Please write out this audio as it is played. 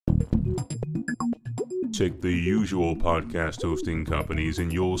Take the usual podcast hosting companies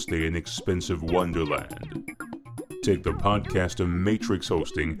and you'll stay in expensive wonderland. Take the podcast of Matrix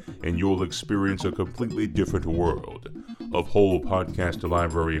hosting and you'll experience a completely different world of whole podcast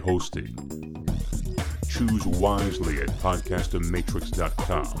library hosting. Choose wisely at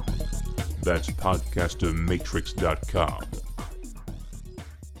podcastofmatrix.com. That's podcastofmatrix.com.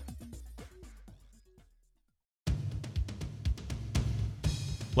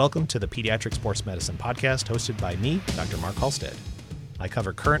 Welcome to the Pediatric Sports Medicine Podcast, hosted by me, Dr. Mark Halstead. I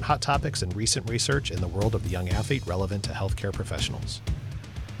cover current hot topics and recent research in the world of the young athlete relevant to healthcare professionals.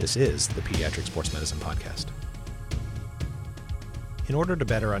 This is the Pediatric Sports Medicine Podcast. In order to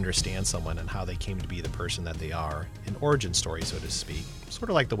better understand someone and how they came to be the person that they are, an origin story, so to speak, sort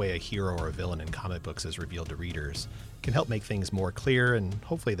of like the way a hero or a villain in comic books is revealed to readers, can help make things more clear and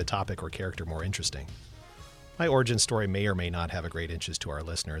hopefully the topic or character more interesting. My origin story may or may not have a great interest to our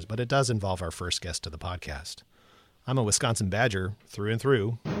listeners, but it does involve our first guest of the podcast. I'm a Wisconsin Badger through and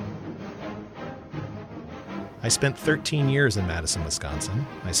through. I spent 13 years in Madison, Wisconsin.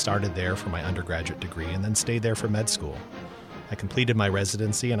 I started there for my undergraduate degree and then stayed there for med school. I completed my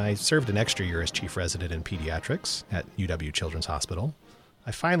residency and I served an extra year as chief resident in pediatrics at UW Children's Hospital.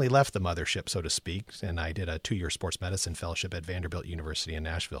 I finally left the mothership, so to speak, and I did a 2-year sports medicine fellowship at Vanderbilt University in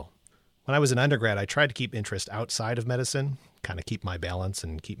Nashville. When I was an undergrad, I tried to keep interest outside of medicine, kind of keep my balance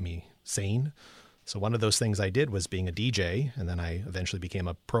and keep me sane. So one of those things I did was being a DJ, and then I eventually became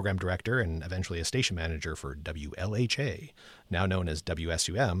a program director and eventually a station manager for WLHA, now known as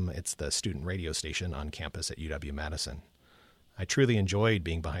WSUM. It's the student radio station on campus at UW-Madison. I truly enjoyed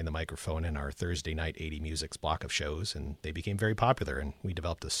being behind the microphone in our Thursday night 80 Music's block of shows, and they became very popular, and we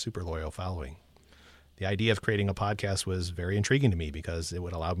developed a super loyal following. The idea of creating a podcast was very intriguing to me because it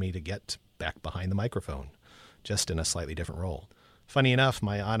would allow me to get back behind the microphone, just in a slightly different role. Funny enough,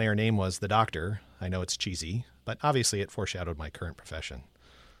 my on-air name was The Doctor. I know it's cheesy, but obviously it foreshadowed my current profession.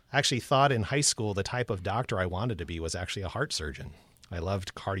 I actually thought in high school the type of doctor I wanted to be was actually a heart surgeon. I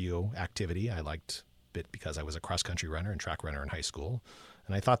loved cardio activity. I liked it because I was a cross-country runner and track runner in high school,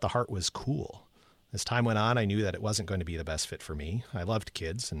 and I thought the heart was cool. As time went on, I knew that it wasn't going to be the best fit for me. I loved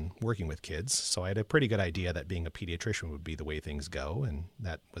kids and working with kids, so I had a pretty good idea that being a pediatrician would be the way things go, and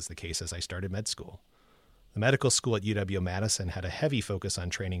that was the case as I started med school. The medical school at UW-Madison had a heavy focus on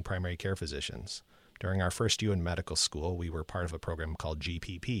training primary care physicians. During our first year in medical school, we were part of a program called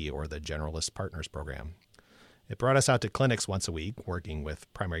GPP, or the Generalist Partners Program. It brought us out to clinics once a week, working with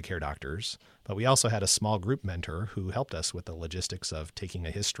primary care doctors, but we also had a small group mentor who helped us with the logistics of taking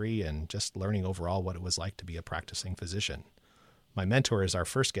a history and just learning overall what it was like to be a practicing physician. My mentor is our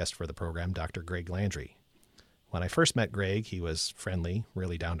first guest for the program, Dr. Greg Landry. When I first met Greg, he was friendly,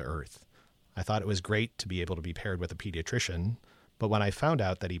 really down to earth. I thought it was great to be able to be paired with a pediatrician, but when I found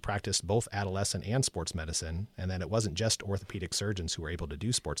out that he practiced both adolescent and sports medicine, and that it wasn't just orthopedic surgeons who were able to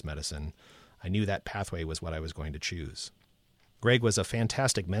do sports medicine, I knew that pathway was what I was going to choose. Greg was a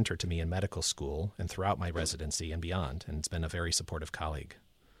fantastic mentor to me in medical school and throughout my residency and beyond, and has been a very supportive colleague.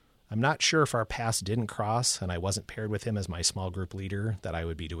 I'm not sure if our paths didn't cross and I wasn't paired with him as my small group leader that I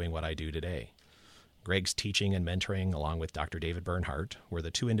would be doing what I do today. Greg's teaching and mentoring, along with Dr. David Bernhardt, were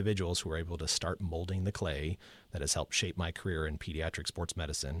the two individuals who were able to start molding the clay that has helped shape my career in pediatric sports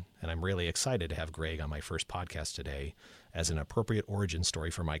medicine, and I'm really excited to have Greg on my first podcast today as an appropriate origin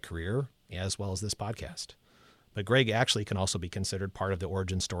story for my career, as well as this podcast. But Greg actually can also be considered part of the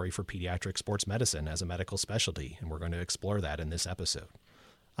origin story for pediatric sports medicine as a medical specialty, and we're going to explore that in this episode.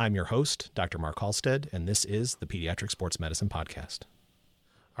 I'm your host, Dr. Mark Halstead, and this is the Pediatric Sports Medicine Podcast.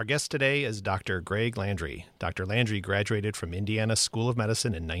 Our guest today is Dr. Greg Landry. Dr. Landry graduated from Indiana School of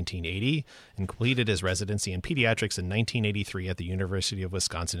Medicine in 1980 and completed his residency in pediatrics in 1983 at the University of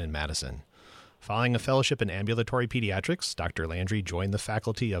Wisconsin in Madison. Following a fellowship in ambulatory pediatrics, Dr. Landry joined the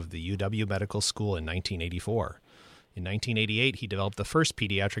faculty of the UW Medical School in 1984. In 1988, he developed the first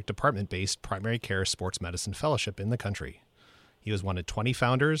pediatric department-based primary care sports medicine fellowship in the country. He was one of 20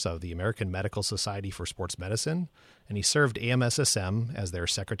 founders of the American Medical Society for Sports Medicine, and he served AMSSM as their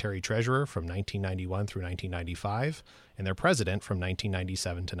secretary-treasurer from 1991 through 1995 and their president from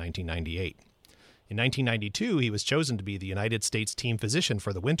 1997 to 1998. In 1992, he was chosen to be the United States team physician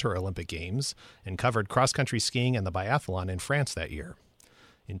for the Winter Olympic Games and covered cross-country skiing and the biathlon in France that year.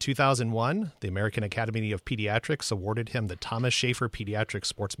 In 2001, the American Academy of Pediatrics awarded him the Thomas Schaefer Pediatric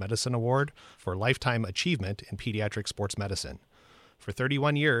Sports Medicine Award for Lifetime Achievement in Pediatric Sports Medicine. For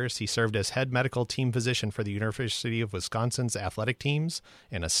 31 years, he served as head medical team physician for the University of Wisconsin's athletic teams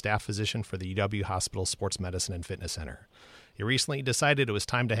and a staff physician for the UW Hospital Sports Medicine and Fitness Center. He recently decided it was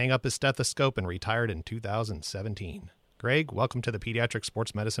time to hang up his stethoscope and retired in 2017. Greg, welcome to the Pediatric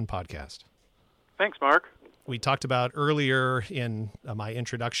Sports Medicine Podcast. Thanks, Mark. We talked about earlier in my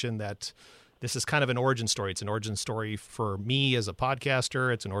introduction that this is kind of an origin story. It's an origin story for me as a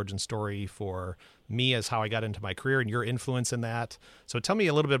podcaster. It's an origin story for me as how I got into my career and your influence in that. So tell me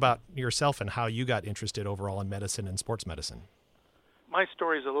a little bit about yourself and how you got interested overall in medicine and sports medicine. My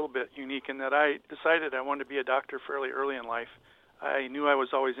story is a little bit unique in that I decided I wanted to be a doctor fairly early in life. I knew I was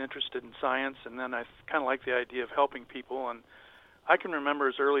always interested in science, and then I kind of liked the idea of helping people. And I can remember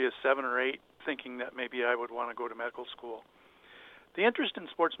as early as 7 or 8 thinking that maybe I would want to go to medical school. The interest in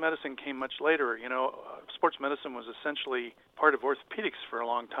sports medicine came much later. Sports medicine was essentially part of orthopedics for a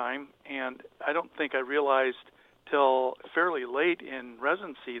long time, and I don't think I realized till fairly late in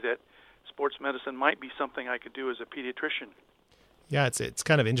residency that sports medicine might be something I could do as a pediatrician. Yeah, it's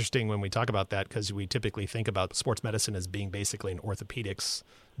kind of interesting when we talk about that because we typically think about sports medicine as being basically an orthopedics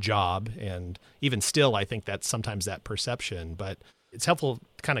job, and even still, I think that's sometimes that perception, but it's helpful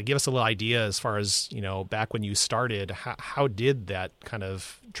to kind of give us a little idea as far as, back when you started, how did that kind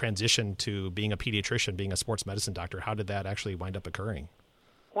of transition to being a pediatrician, being a sports medicine doctor, how did that actually wind up occurring?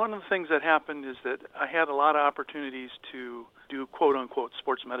 One of the things that happened is that I had a lot of opportunities to do quote-unquote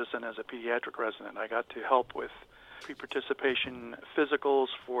sports medicine as a pediatric resident. I got to help with pre-participation physicals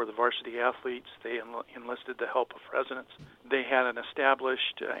for the varsity athletes. They enlisted the help of residents. They had an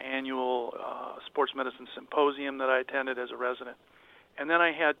established annual sports medicine symposium that I attended as a resident. And then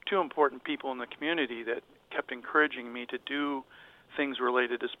I had 2 important people in the community that kept encouraging me to do things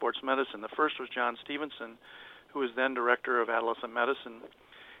related to sports medicine. The first was John Stevenson, who was then director of adolescent medicine.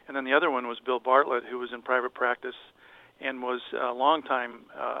 And then the other one was Bill Bartlett, who was in private practice and was a long-time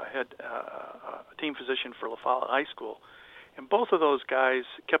head team physician for La Follette High School. And both of those guys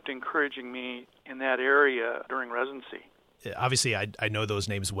kept encouraging me in that area during residency. Obviously, I know those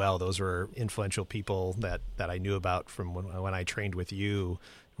names well. Those were influential people that I knew about from when I trained with you.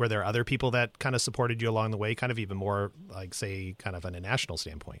 Were there other people that kind of supported you along the way, kind of even more, like, say, kind of on a national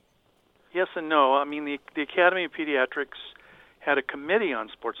standpoint? Yes and no. I mean, the Academy of Pediatrics had a committee on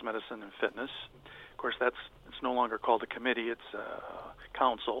sports medicine and fitness. Of course, it's no longer called a committee, it's a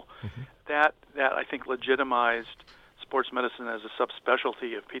council. Mm-hmm. That I think legitimized sports medicine as a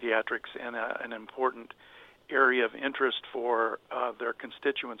subspecialty of pediatrics and an important area of interest for their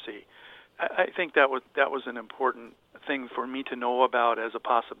constituency. I think that was an important thing for me to know about as a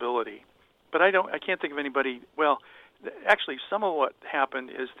possibility. But I can't think of anybody. Well, actually, some of what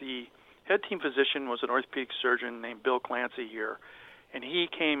happened is the head team physician was an orthopedic surgeon named Bill Clancy here, and he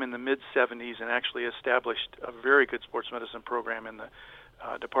came in the mid-'70s and actually established a very good sports medicine program in the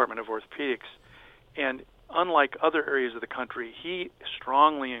Department of Orthopedics. And unlike other areas of the country, he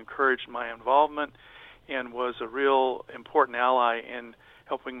strongly encouraged my involvement and was a real important ally in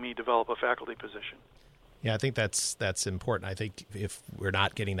helping me develop a faculty position. Yeah, I think that's important. I think if we're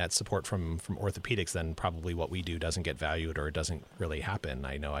not getting that support from orthopedics, then probably what we do doesn't get valued or it doesn't really happen.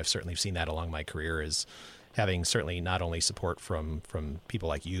 I know I've certainly seen that along my career, is having certainly not only support from people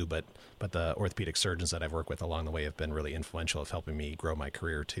like you, but the orthopedic surgeons that I've worked with along the way have been really influential of helping me grow my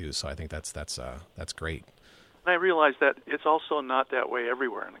career too. So I think that's great. And I realize that it's also not that way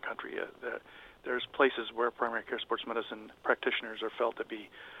everywhere in the country. There's places where primary care sports medicine practitioners are felt to be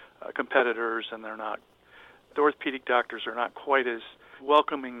competitors, and they're not. The orthopedic doctors are not quite as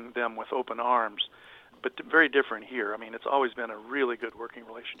welcoming them with open arms, but very different here. I mean, it's always been a really good working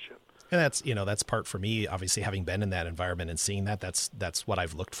relationship. And that's part for me, obviously, having been in that environment and seeing that's what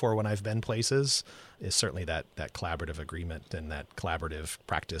I've looked for when I've been places, is certainly that collaborative agreement and that collaborative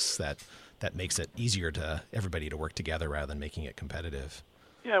practice that makes it easier to everybody to work together rather than making it competitive.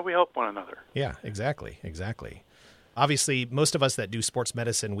 Yeah, we help one another. Yeah, exactly. Obviously, most of us that do sports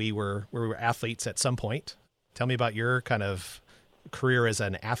medicine, we were athletes at some point. Tell me about your kind of career as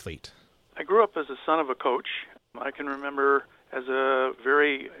an athlete. I grew up as a son of a coach. I can remember as a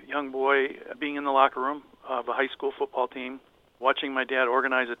very young boy being in the locker room of a high school football team, watching my dad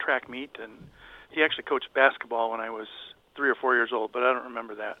organize a track meet, and he actually coached basketball when I was 3 or 4 years old, but I don't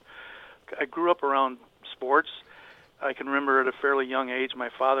remember that. I grew up around sports. I can remember at a fairly young age my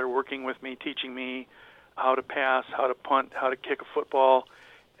father working with me, teaching me how to pass, how to punt, how to kick a football,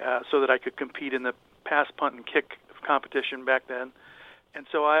 so that I could compete in the pass, punt, and kick competition back then. And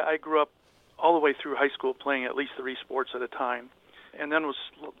so I grew up all the way through high school playing at least 3 sports at a time, and then was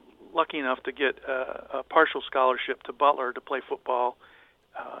lucky enough to get a partial scholarship to Butler to play football.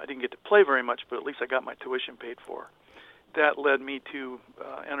 I didn't get to play very much, but at least I got my tuition paid for. That led me to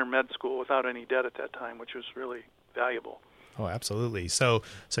enter med school without any debt at that time, which was really valuable. Oh, absolutely. So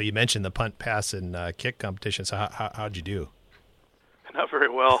you mentioned the punt, pass, and kick competition. So how'd you do? Not very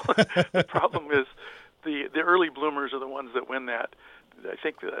well. The problem is the early bloomers are the ones that win that. I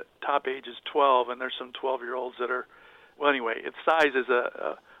think the top age is 12, and there's some 12-year-olds that are, well, anyway, its size is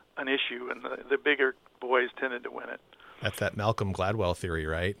an issue, and the bigger boys tended to win it. That's that Malcolm Gladwell theory,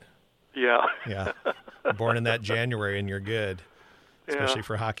 right? Yeah. Yeah. Born in that January and you're good, especially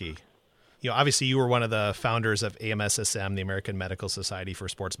for hockey. Obviously you were one of the founders of AMSSM, the American Medical Society for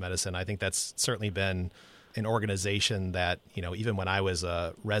Sports Medicine. I think that's certainly been an organization that, even when I was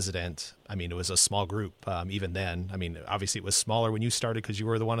a resident, it was a small group even then. Obviously it was smaller when you started because you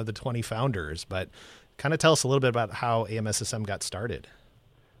were one of the 20 founders, but kind of tell us a little bit about how AMSSM got started.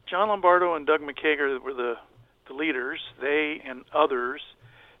 John Lombardo and Doug McKager were the leaders. They and others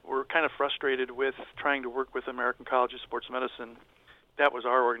were kind of frustrated with trying to work with American College of Sports Medicine. That was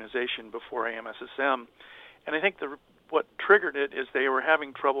our organization before AMSSM. And I think what triggered it is they were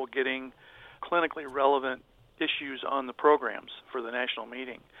having trouble getting clinically relevant issues on the programs for the national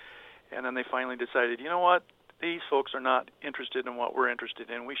meeting. And then they finally decided, you know what, these folks are not interested in what we're interested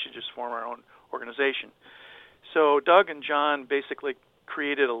in. We should just form our own organization. So Doug and John basically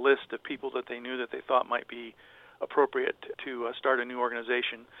created a list of people that they knew that they thought might be appropriate to start a new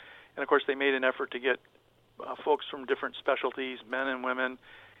organization. And, of course, they made an effort to get folks from different specialties, men and women,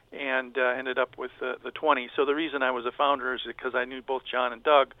 and ended up with the 20. So the reason I was a founder is because I knew both John and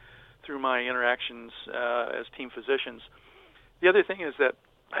Doug through my interactions as team physicians. The other thing is that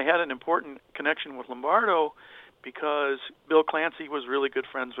I had an important connection with Lombardo because Bill Clancy was really good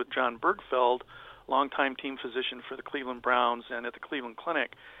friends with John Bergfeld, longtime team physician for the Cleveland Browns and at the Cleveland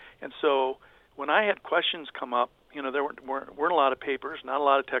Clinic. And so when I had questions come up, there weren't a lot of papers, not a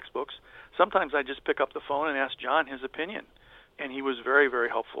lot of textbooks. Sometimes I just pick up the phone and ask John his opinion. And he was very, very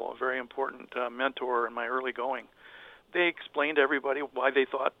helpful, a very important mentor in my early going. They explained to everybody why they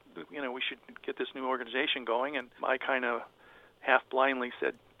thought, we should get this new organization going. And I kind of half blindly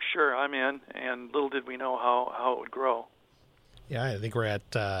said, sure, I'm in. And little did we know how it would grow. Yeah, I think we're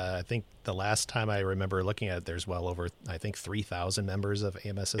at, the last time I remember looking at it, there's well over, 3,000 members of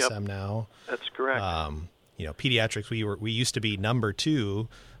AMSSM now. That's correct. Pediatrics, we used to be number 2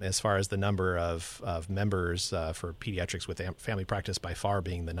 as far as the number of members for pediatrics with family practice, by far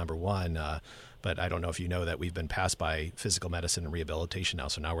being the number 1. But I don't know if you know that we've been passed by physical medicine and rehabilitation now,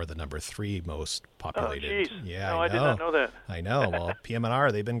 so now we're the number 3 most populated. Oh, geez. Yeah, no, I did not know that. I know. Well,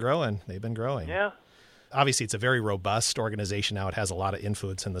 PM&R, they've been growing. Yeah. Obviously, it's a very robust organization now. It has a lot of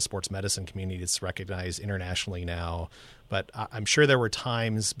influence in the sports medicine community. It's recognized internationally now. But I'm sure there were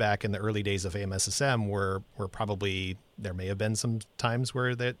times back in the early days of AMSSM where probably there may have been some times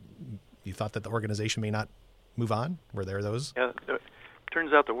where that you thought that the organization may not move on. Were there those? Yeah. It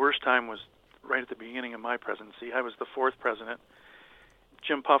turns out the worst time was right at the beginning of my presidency. I was the 4th president.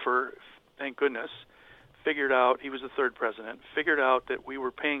 Jim Puffer, thank goodness, figured out, he was the 3rd president, figured out that we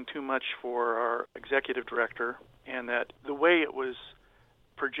were paying too much for our executive director and that the way it was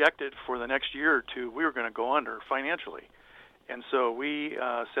projected for the next year or two, we were going to go under financially. And so we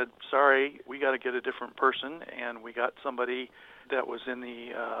said, sorry, we got to get a different person, and we got somebody that was in the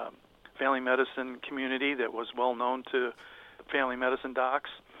family medicine community that was well known to family medicine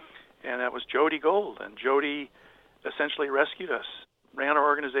docs, and that was Jody Gold. And Jody essentially rescued us, ran our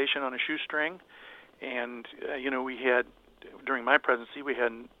organization on a shoestring. And, we had, during my presidency, we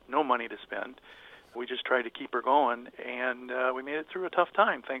had no money to spend. We just tried to keep her going, and we made it through a tough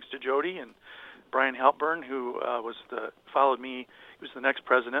time, thanks to Jody and Brian Halpern, who followed me. He was the next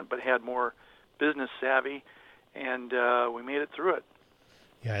president, but had more business savvy, and we made it through it.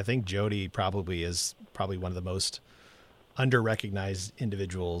 Yeah, I think Jody is one of the most under-recognized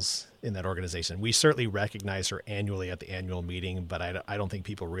individuals in that organization. We certainly recognize her annually at the annual meeting, but I don't think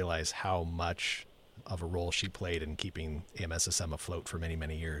people realize how much of a role she played in keeping AMSSM afloat for many,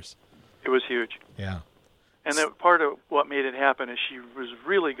 many years. It was huge. Yeah. And that part of what made it happen is she was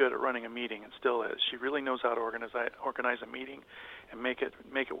really good at running a meeting, and still is. She really knows how to organize a meeting and make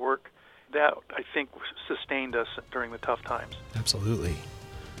it work. That, I think, sustained us during the tough times. Absolutely.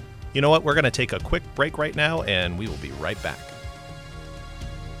 You know what? We're going to take a quick break right now, and we will be right back.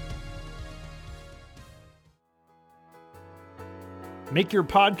 Make your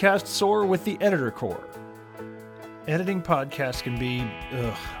podcast soar with the Editor Core. Editing podcasts can be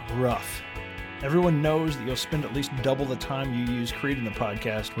rough. Everyone knows that you'll spend at least double the time you use creating the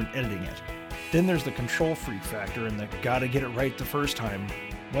podcast when editing it. Then there's the control freak factor and the gotta get it right the first time.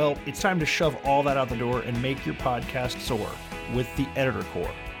 Well, it's time to shove all that out the door and make your podcast soar with the Editor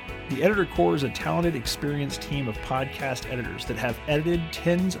Core. The Editor Core is a talented, experienced team of podcast editors that have edited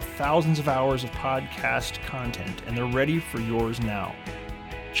tens of thousands of hours of podcast content, and they're ready for yours now.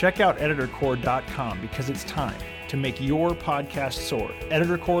 Check out editorcore.com because it's time to make your podcast soar.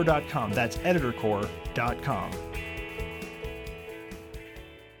 Editorcore.com. That's editorcore.com. pediatricsportsmedicine.com.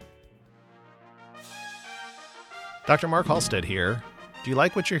 Dr. Mark Halstead here. Do you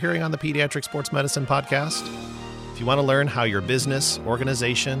like what you're hearing on the Pediatric Sports Medicine podcast? If you want to learn how your business,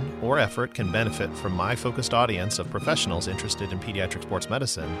 organization, or effort can benefit from my focused audience of professionals interested in pediatric sports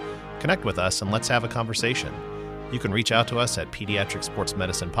medicine, connect with us and let's have a conversation. You can reach out to us at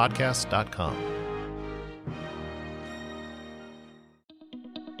pediatricsportsmedicinepodcast.com.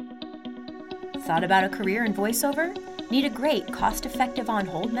 Thought about a career in voiceover? Need a great, cost-effective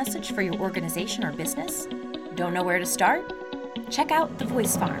on-hold message for your organization or business? Don't know where to start? Check out The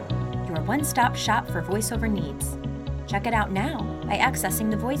Voice Farm, your one-stop shop for voiceover needs. Check it out now by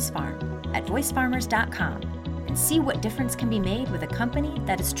accessing The Voice Farm at voicefarmers.com and see what difference can be made with a company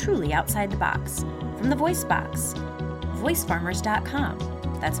that is truly outside the box. From the Voice Box,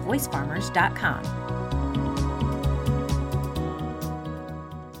 voicefarmers.com. That's voicefarmers.com.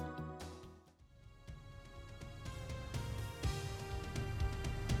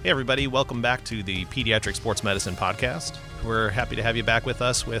 Hey everybody, welcome back to the Pediatric Sports Medicine podcast. We're happy to have you back with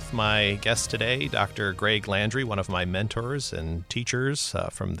us with my guest today, Dr. Greg Landry, one of my mentors and teachers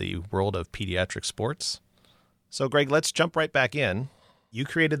from the world of pediatric sports. So Greg, let's jump right back in. You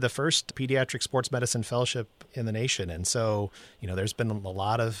created the first pediatric sports medicine fellowship in the nation. And so, there's been a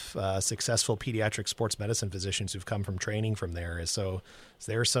lot of successful pediatric sports medicine physicians who've come from training from there. So is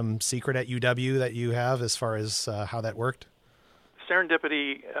there some secret at UW that you have as far as how that worked?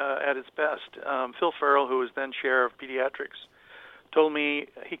 Serendipity at its best. Phil Farrell, who was then chair of pediatrics, told me,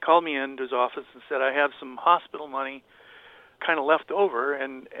 he called me into his office and said, I have some hospital money kind of left over,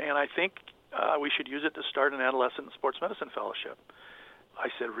 and I think we should use it to start an adolescent sports medicine fellowship. I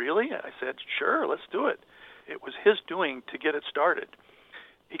said, really? I said, sure, let's do it. It was his doing to get it started.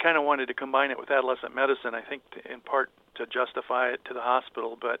 He kind of wanted to combine it with adolescent medicine, I think, in part to justify it to the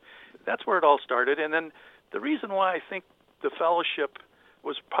hospital, but that's where it all started. And then the reason why I think the fellowship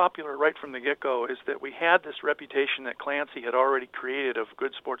was popular right from the get-go is that we had this reputation that Clancy had already created of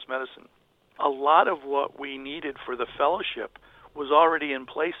good sports medicine. A lot of what we needed for the fellowship was already in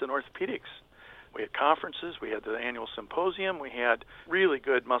place in orthopedics. We had conferences, we had the annual symposium, we had really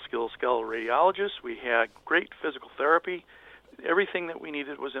good musculoskeletal radiologists, we had great physical therapy. Everything that we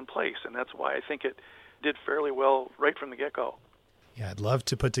needed was in place, and that's why I think it did fairly well right from the get-go. Yeah, I'd love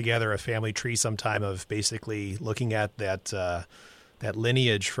to put together a family tree sometime of basically looking at that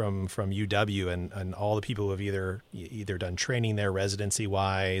lineage from UW and all the people who have either done training there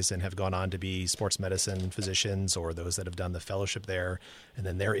residency-wise and have gone on to be sports medicine physicians, or those that have done the fellowship there, and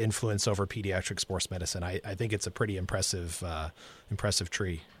then their influence over pediatric sports medicine. I think it's a pretty impressive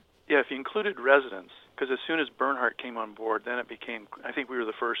tree. Yeah, if you included residents, because as soon as Bernhardt came on board, then it became, I think we were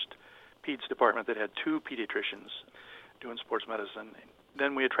the first peds department that had 2 pediatricians doing sports medicine.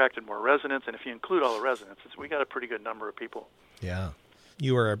 Then we attracted more residents, and if you include all the residents, we got a pretty good number of people. Yeah.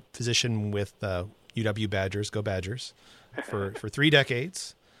 You were a physician with UW Badgers, go Badgers, for 3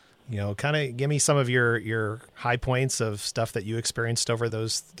 decades. Kind of give me some of your high points of stuff that you experienced over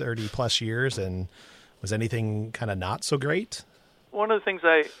those 30-plus years, and was anything kind of not so great? One of the things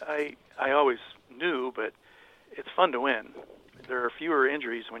I always knew, but it's fun to win. There are fewer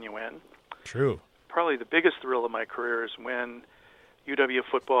injuries when you win. True. Probably the biggest thrill of my career is when UW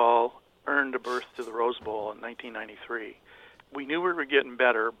football earned a berth to the Rose Bowl in 1993. We knew we were getting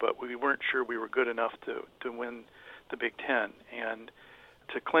better, but we weren't sure we were good enough to win the Big Ten. And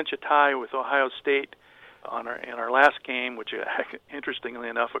to clinch a tie with Ohio State in our last game, which interestingly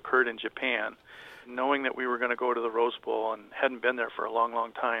enough occurred in Japan, knowing that we were going to go to the Rose Bowl and hadn't been there for a long,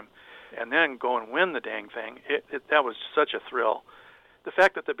 long time, and then go and win the dang thing, that was such a thrill. The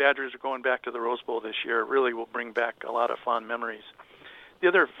fact that the Badgers are going back to the Rose Bowl this year really will bring back a lot of fond memories. The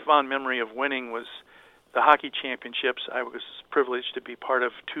other fond memory of winning was the hockey championships. I was privileged to be part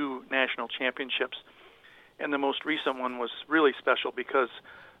of 2 national championships, and the most recent one was really special because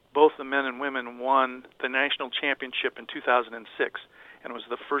both the men and women won the national championship in 2006, and it was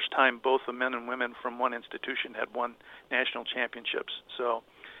the first time both the men and women from one institution had won national championships. So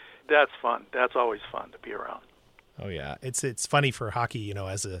that's fun. That's always fun to be around. Oh yeah, it's funny for hockey,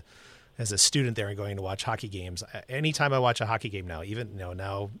 as a student there and going to watch hockey games. Anytime I watch a hockey game now, even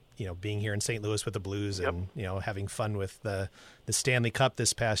now being here in St. Louis with the Blues, yep, and having fun with the Stanley Cup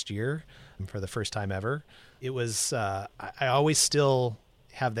this past year for the first time ever, it was I always still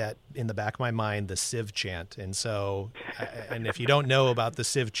have that in the back of my mind, the Civ chant. And so, and if you don't know about the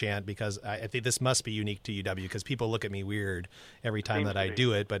Civ chant, because I think this must be unique to UW, because people look at me weird every time that I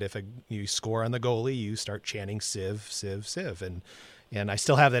do it. But if you score on the goalie, you start chanting Civ, Civ, Civ. And I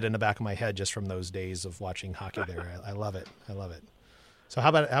still have that in the back of my head just from those days of watching hockey there. I love it. I love it. So how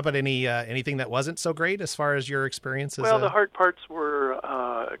about anything that wasn't so great as far as your experiences? Well, the hard parts were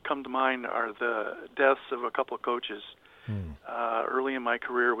come to mind are the deaths of a couple of coaches. Early in my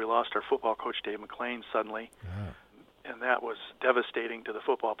career, we lost our football coach, Dave McLean, suddenly, and that was devastating to the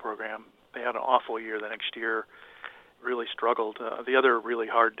football program. They had an awful year the next year, really struggled. The other really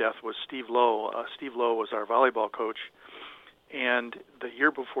hard death was Steve Lowe. Steve Lowe was our volleyball coach, and the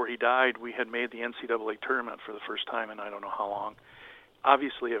year before he died, we had made the NCAA tournament for the first time in I don't know how long.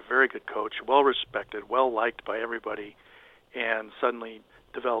 Obviously a very good coach, well-respected, well-liked by everybody, and suddenly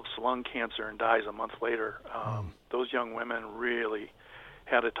develops lung cancer and dies a month later. Those young women really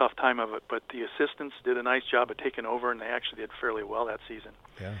had a tough time of it, but the assistants did a nice job of taking over, and they actually did fairly well that season.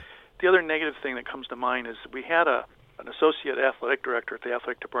 Yeah. The other negative thing that comes to mind is we had an associate athletic director at the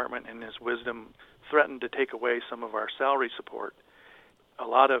athletic department, and his wisdom threatened to take away some of our salary support. A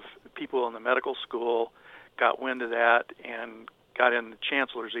lot of people in the medical school got wind of that and got in the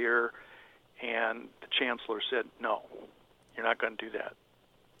chancellor's ear, and the chancellor said, no, you're not going to do that.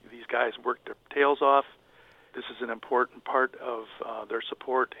 These guys worked their tails off. This is an important part of their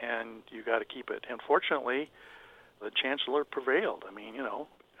support, and you got to keep it. And fortunately, the chancellor prevailed. I mean,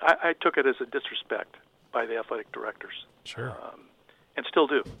 I took it as a disrespect by the athletic directors. Sure. And still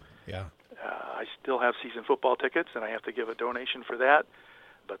do. Yeah. I still have season football tickets, and I have to give a donation for that,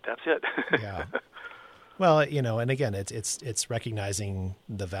 but that's it. Yeah. Well, and again, it's recognizing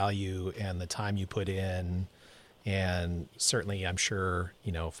the value and the time you put in, and certainly I'm sure,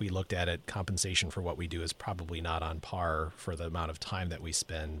 if we looked at it, compensation for what we do is probably not on par for the amount of time that we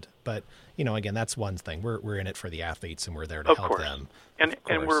spend. But, again, that's one thing. We're in it for the athletes, and we're there to help them. And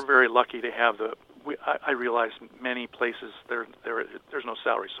we're very lucky to have I realize many places there's no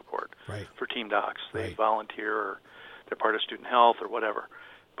salary support for team docs. They volunteer, or they're part of student health or whatever.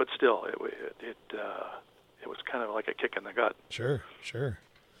 But still, it was kind of like a kick in the gut. Sure.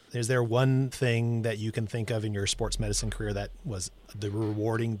 Is there one thing that you can think of in your sports medicine career that was the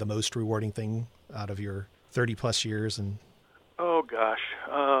most rewarding thing out of your 30-plus years? Oh, gosh.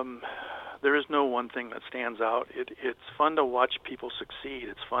 There is no one thing that stands out. It's fun to watch people succeed.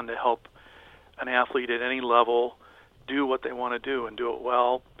 It's fun to help an athlete at any level do what they want to do and do it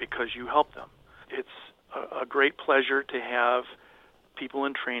well because you help them. It's a great pleasure to have people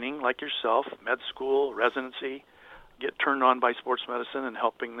in training like yourself, med school, residency, get turned on by sports medicine and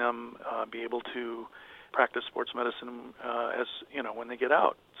helping them be able to practice sports medicine as when they get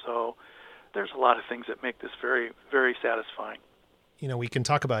out. So there's a lot of things that make this very, very satisfying. We can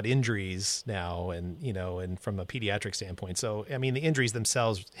talk about injuries now and from a pediatric standpoint. So, the injuries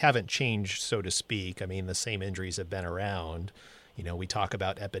themselves haven't changed, so to speak. The same injuries have been around. We talk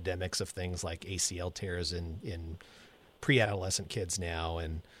about epidemics of things like ACL tears in pre-adolescent kids now,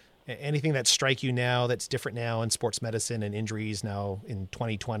 and anything that strike you now that's different now in sports medicine and injuries now in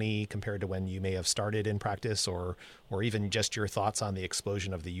 2020 compared to when you may have started in practice, or even just your thoughts on the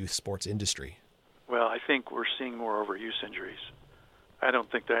explosion of the youth sports industry? Well, I think we're seeing more overuse injuries. I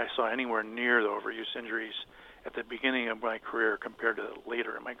don't think that I saw anywhere near the overuse injuries at the beginning of my career compared to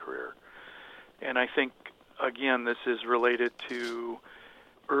later in my career. And I think, again, this is related to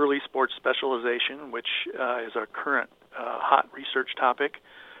early sports specialization, which is our current hot research topic.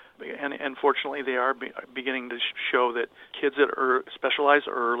 And fortunately, they are beginning to show that kids that specialize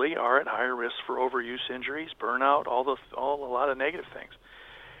early are at higher risk for overuse injuries, burnout, a lot of negative things.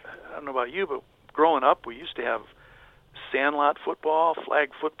 I don't know about you, but growing up, we used to have sandlot football,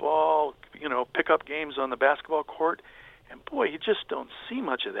 flag football, pickup games on the basketball court, and boy, you just don't see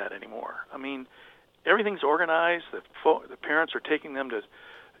much of that anymore. Everything's organized. The parents are taking them to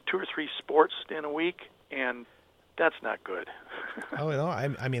 2 or 3 sports in a week, and that's not good. Oh, no. I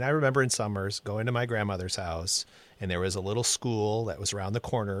remember in summers going to my grandmother's house, and there was a little school that was around the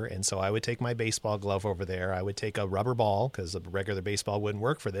corner. And so I would take my baseball glove over there. I would take a rubber ball because a regular baseball wouldn't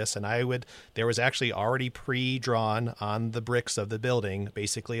work for this. And there was actually already pre-drawn on the bricks of the building,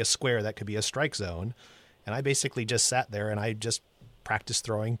 basically a square that could be a strike zone. And I basically just sat there and I just practiced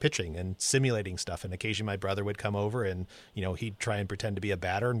throwing, pitching, and simulating stuff. And occasionally my brother would come over and, he'd try and pretend to be a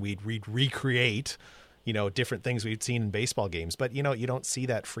batter, and we'd recreate different things we'd seen in baseball games. But, you don't see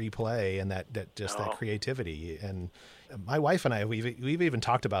that free play and that creativity. And my wife and I, we've even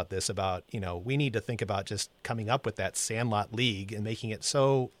talked about this, we need to think about just coming up with that Sandlot League and making it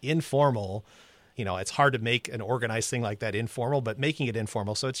so informal. It's hard to make an organized thing like that informal, but making it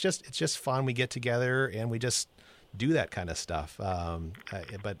informal. So it's just fun. We get together and we just do that kind of stuff.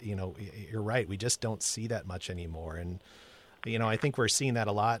 But, you're right. We just don't see that much anymore. And, I think we're seeing that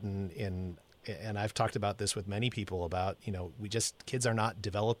a lot in and I've talked about this with many people about, kids are not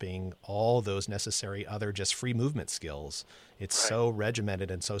developing all those necessary other just free movement skills. It's so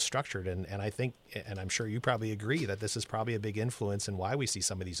regimented and so structured. And I think, and I'm sure you probably agree, that this is probably a big influence in why we see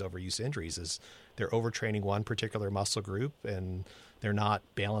some of these overuse injuries is they're overtraining one particular muscle group and they're not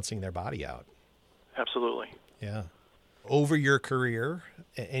balancing their body out. Absolutely. Yeah. Over your career,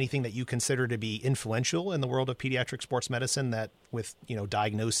 anything that you consider to be influential in the world of pediatric sports medicine that with,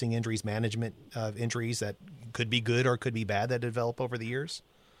 diagnosing injuries, management of injuries that could be good or could be bad that develop over the years?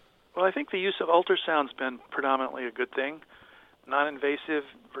 Well, I think the use of ultrasound's been predominantly a good thing. Non-invasive,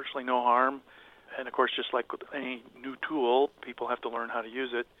 virtually no harm. And of course, just like with any new tool, people have to learn how to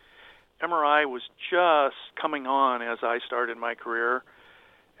use it. MRI was just coming on as I started my career.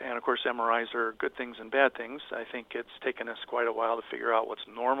 And, of course, MRIs are good things and bad things. I think it's taken us quite a while to figure out what's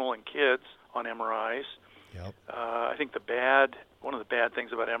normal in kids on MRIs. Yep. I think one of the bad things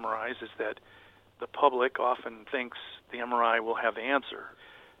about MRIs is that the public often thinks the MRI will have the answer.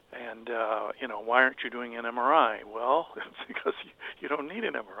 And, why aren't you doing an MRI? Well, it's because you don't need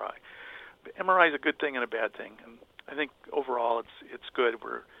an MRI. But MRI is a good thing and a bad thing. And I think overall it's good.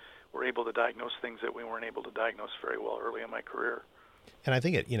 We're able to diagnose things that we weren't able to diagnose very well early in my career. And I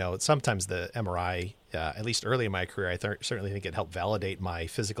think sometimes the MRI, at least early in my career, I certainly think it helped validate my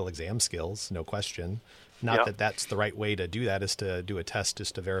physical exam skills, no question. Not that that's the right way to do that, is to do a test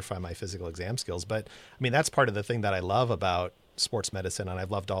just to verify my physical exam skills. But I mean, that's part of the thing that I love about sports medicine, and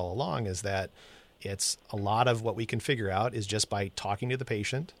I've loved all along, is that it's a lot of what we can figure out is just by talking to the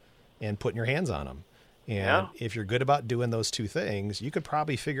patient and putting your hands on them. And if you're good about doing those two things, you could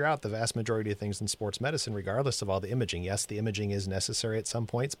probably figure out the vast majority of things in sports medicine, regardless of all the imaging. Yes, the imaging is necessary at some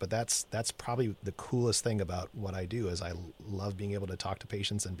points, but that's probably the coolest thing about what I do is I love being able to talk to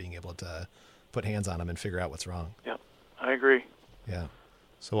patients and being able to put hands on them and figure out what's wrong. Yeah, I agree. Yeah.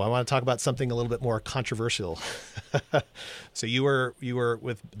 So I want to talk about something a little bit more controversial. So you were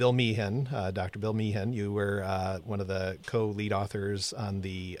with Bill Meehan, Dr. Bill Meehan. You were one of the co-lead authors on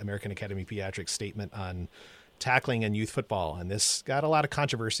the American Academy of Pediatrics statement on tackling in youth football. And this got a lot of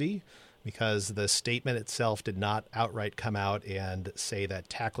controversy because the statement itself did not outright come out and say that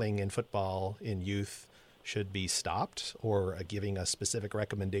tackling in football in youth should be stopped or giving a specific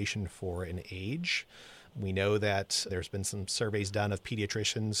recommendation for an age. We know that there's been some surveys done of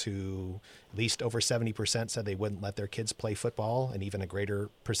pediatricians who at least over 70% said they wouldn't let their kids play football, and even a greater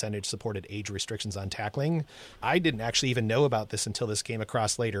percentage supported age restrictions on tackling. I didn't actually even know about this until this came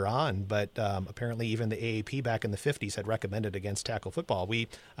across later on, but apparently even the AAP back in the 50s had recommended against tackle football.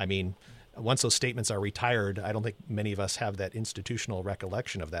 Once those statements are retired, I don't think many of us have that institutional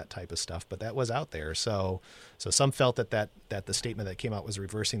recollection of that type of stuff, but that was out there. So some felt that the statement that came out was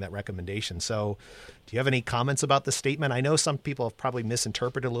reversing that recommendation. So do you have any comments about the statement? I know some people have probably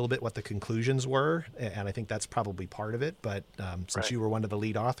misinterpreted a little bit what the conclusions were, and I think that's probably part of it. But since you were one of the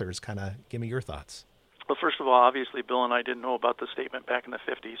lead authors, kind of give me your thoughts. Well, first of all, obviously, Bill and I didn't know about the statement back in the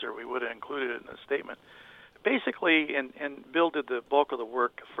 50s, or we would have included it in the statement. Basically, and Bill did the bulk of the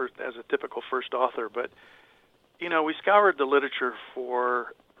work first as a typical first author, but, we scoured the literature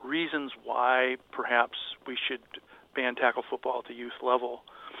for reasons why perhaps we should ban tackle football at the youth level.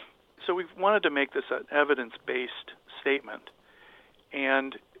 So we wanted to make this an evidence-based statement.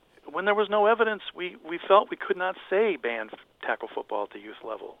 And when there was no evidence, we felt we could not say ban tackle football at the youth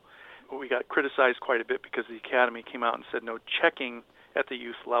level. We got criticized quite a bit because the Academy came out and said no checking at the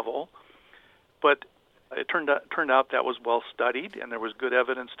youth level. But it turned out that was well studied, and there was good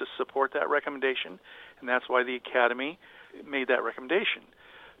evidence to support that recommendation, and that's why the Academy made that recommendation.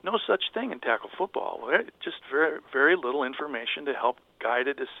 No such thing in tackle football. Just very, very little information to help guide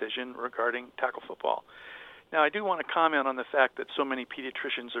a decision regarding tackle football. Now, I do want to comment on the fact that so many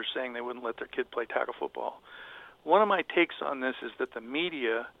pediatricians are saying they wouldn't let their kid play tackle football. One of my takes on this is that the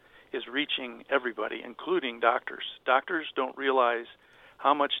media is reaching everybody, including doctors. Doctors don't realize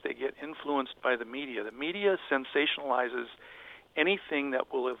how much they get influenced by the media. The media sensationalizes anything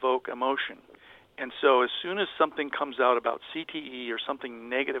that will evoke emotion. And so as soon as something comes out about CTE or something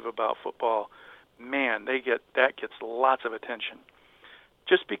negative about football, man, that gets lots of attention.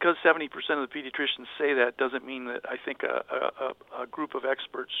 Just because 70% of the pediatricians say that doesn't mean that I think a group of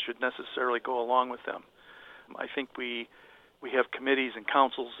experts should necessarily go along with them. I think we have committees and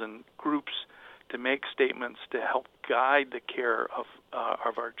councils and groups to make statements to help guide the care of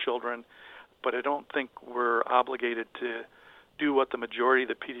our children, but I don't think we're obligated to do what the majority of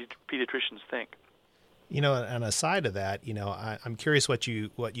the pediatricians think. On a side of that, I'm curious what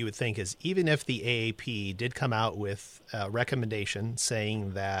you would think is, even if the AAP did come out with a recommendation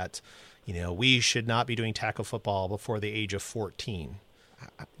saying that, we should not be doing tackle football before the age of 14.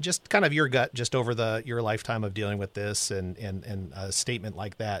 just kind of your gut, just over your lifetime of dealing with this and a statement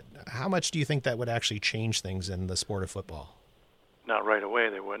like that, how much do you think that would actually change things in the sport of football? Not right away,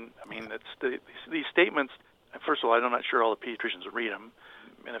 they wouldn't. I mean, these statements, first of all, I'm not sure all the pediatricians read them.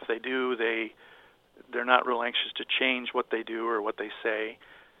 And if they do, they're not real anxious to change what they do or what they say.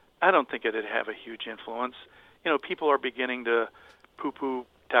 I don't think it'd have a huge influence. People are beginning to poo-poo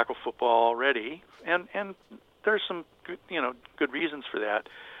tackle football already, and there's some good reasons for that.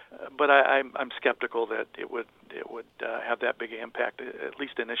 But I'm skeptical that it would have that big impact, at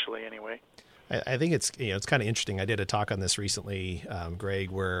least initially, anyway. I think it's kind of interesting. I did a talk on this recently,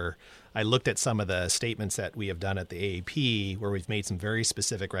 Greg, where I looked at some of the statements that we have done at the AAP, where we've made some very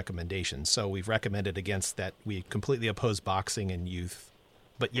specific recommendations. So we've recommended against that. We completely oppose boxing in youth,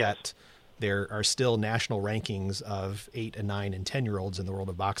 but yet there are still national rankings of 8 and 9 and 10-year-olds in the world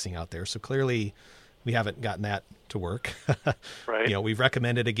of boxing out there. So clearly we haven't gotten that to work. Right. We've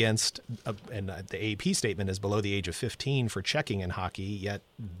recommended against, and the AP statement is below the age of 15 for checking in hockey, yet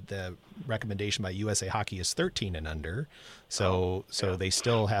the recommendation by USA Hockey is 13 and under. So they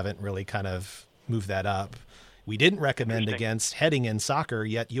still haven't really kind of moved that up. We didn't recommend against heading in soccer,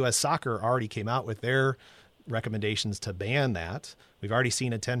 yet US Soccer already came out with their recommendations to ban that. We've already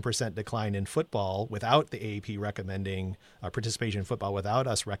seen a 10% decline in football without the AAP recommending participation in football, without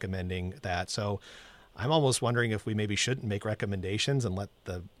us recommending that. So I'm almost wondering if we maybe shouldn't make recommendations and let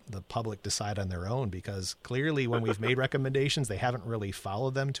the public decide on their own, because clearly when we've made recommendations, they haven't really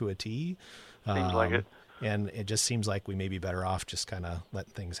followed them to a T. Seems like it. And it just seems like we may be better off just kind of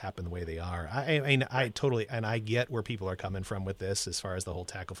letting things happen the way they are. I totally, and I get where people are coming from with this as far as the whole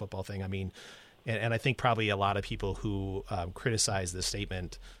tackle football thing. I mean, and I think probably a lot of people who criticize this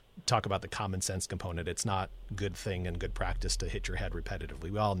statement talk about the common sense component. It's not good thing and good practice to hit your head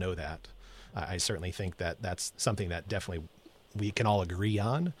repetitively. We all know that. I certainly think that that's something that definitely we can all agree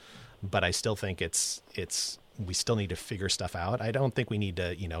on, but I still think we still need to figure stuff out. I don't think we need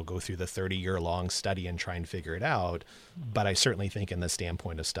to, go through the 30-year long study and try and figure it out. But I certainly think in the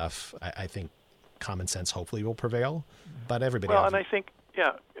standpoint of stuff, I think common sense hopefully will prevail. But everybody. Well, and I think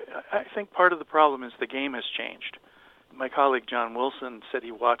part of the problem is the game has changed. My colleague John Wilson said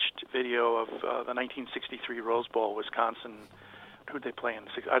he watched video of the 1963 Rose Bowl, Wisconsin. Who'd they play in?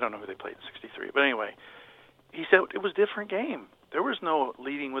 I don't know who they played in '63, but anyway, he said it was a different game. There was no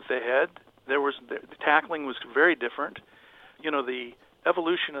leading with the head. The tackling was very different. The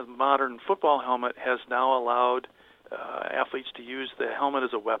evolution of the modern football helmet has now allowed athletes to use the helmet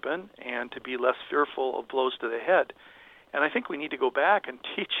as a weapon and to be less fearful of blows to the head. And I think we need to go back and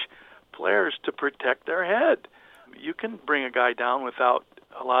teach players to protect their head. You can bring a guy down without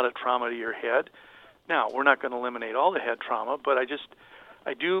a lot of trauma to your head. Now, we're not going to eliminate all the head trauma, but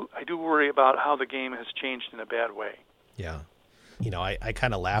I do worry about how the game has changed in a bad way. Yeah. I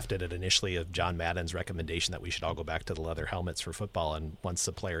kind of laughed at it initially of John Madden's recommendation that we should all go back to the leather helmets for football. And once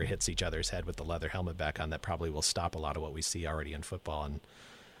the player hits each other's head with the leather helmet back on, that probably will stop a lot of what we see already in football. And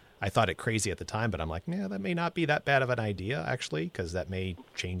I thought it crazy at the time, but I'm like, that may not be that bad of an idea, actually, because that may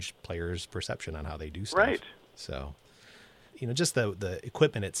change players' perception on how they do stuff. Right. So, just the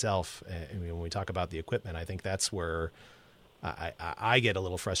equipment itself. When we talk about the equipment, I think that's where I get a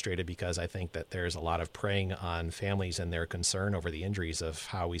little frustrated, because I think that there's a lot of preying on families and their concern over the injuries of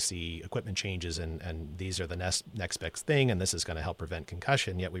how we see equipment changes and these are the next best thing and this is going to help prevent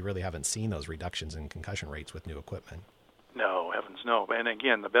concussion, yet we really haven't seen those reductions in concussion rates with new equipment. No, heavens no. And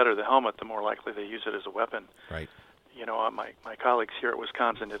again, the better the helmet, the more likely they use it as a weapon. Right. My colleagues here at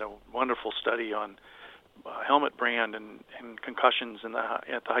Wisconsin did a wonderful study on helmet brand and concussions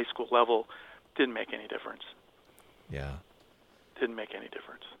at the high school level. Didn't make any difference. Yeah. Didn't make any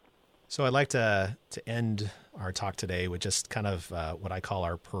difference. So I'd like to end our talk today with just kind of what I call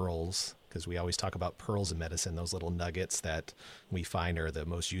our pearls, because we always talk about pearls in medicine, those little nuggets that we find are the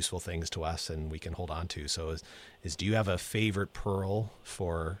most useful things to us and we can hold on to. So do you have a favorite pearl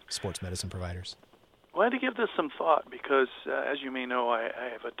for sports medicine providers? Well, I had to give this some thought because, as you may know, I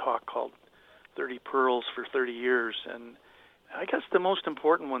have a talk called 30 Pearls for 30 Years, and I guess the most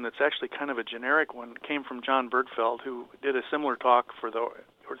important one that's actually kind of a generic one came from John Bergfeld, who did a similar talk for the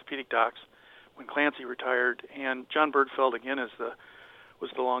orthopedic docs when Clancy retired. And John Bergfeld, again, was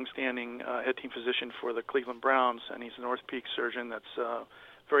the long-standing head team physician for the Cleveland Browns, and he's an orthopedic surgeon that's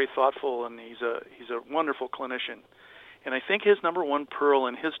very thoughtful, and he's a wonderful clinician. And I think his number one pearl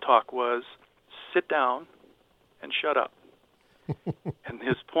in his talk was, sit down and shut up. And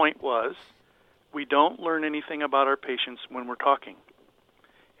his point was, we don't learn anything about our patients when we're talking.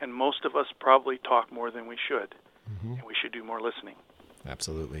 And most of us probably talk more than we should. Mm-hmm. And we should do more listening.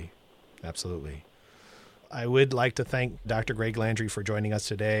 Absolutely. Absolutely. I would like to thank Dr. Greg Landry for joining us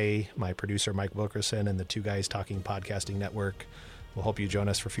today, my producer Mike Wilkerson, and the Two Guys Talking Podcasting Network. We'll hope you join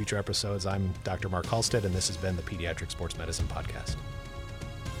us for future episodes. I'm Dr. Mark Halstead, and this has been the Pediatric Sports Medicine Podcast.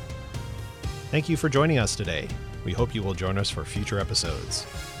 Thank you for joining us today. We hope you will join us for future episodes.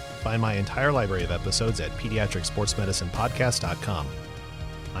 Find my entire library of episodes at pediatricsportsmedicinepodcast.com.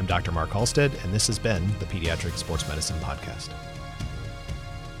 I'm Dr. Mark Halstead, and this has been the Pediatric Sports Medicine Podcast.